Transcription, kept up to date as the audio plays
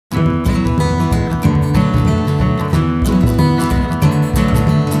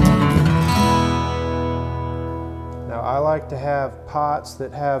like to have pots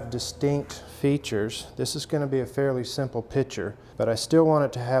that have distinct features. This is going to be a fairly simple pitcher, but I still want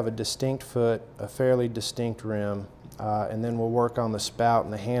it to have a distinct foot, a fairly distinct rim, and then we'll work on the spout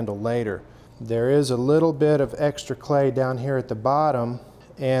and the handle later. There is a little bit of extra clay down here at the bottom,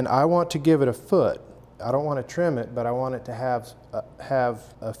 and I want to give it a foot. I don't want to trim it, but I want it to have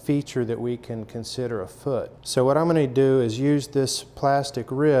a feature that we can consider a foot. So what I'm going to do is use this plastic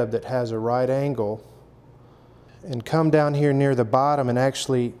rib that has a right angle and come down here near the bottom and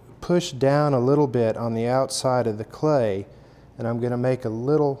actually push down a little bit on the outside of the clay, and I'm going to make a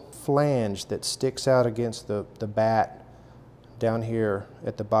little flange that sticks out against the bat down here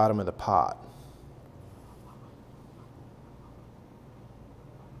at the bottom of the pot.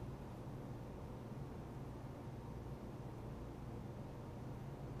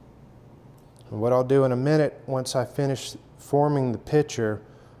 And what I'll do in a minute, once I finish forming the pitcher,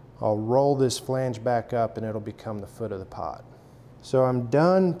 I'll roll this flange back up and it'll become the foot of the pot. So I'm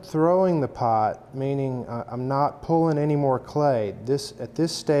done throwing the pot, meaning I'm not pulling any more clay. At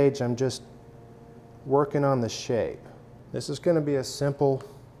this stage, I'm just working on the shape. This is going to be a simple,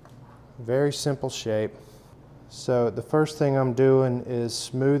 very simple shape. So the first thing I'm doing is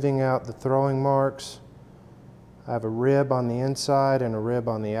smoothing out the throwing marks. I have a rib on the inside and a rib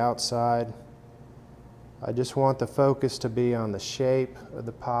on the outside. I just want the focus to be on the shape of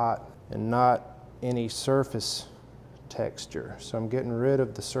the pot and not any surface texture. So I'm getting rid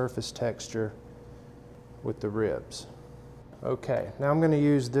of the surface texture with the ribs. Okay, now I'm going to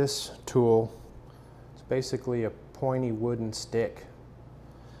use this tool. It's basically a pointy wooden stick.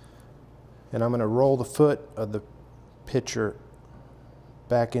 And I'm going to roll the foot of the pitcher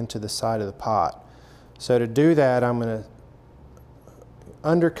back into the side of the pot. So to do that, I'm going to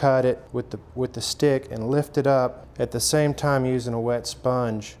undercut it with the stick and lift it up at the same time using a wet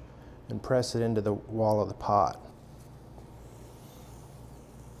sponge and press it into the wall of the pot.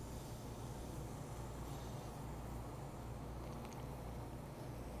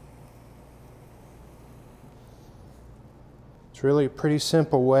 It's really a pretty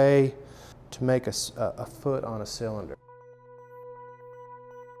simple way to make a foot on a cylinder.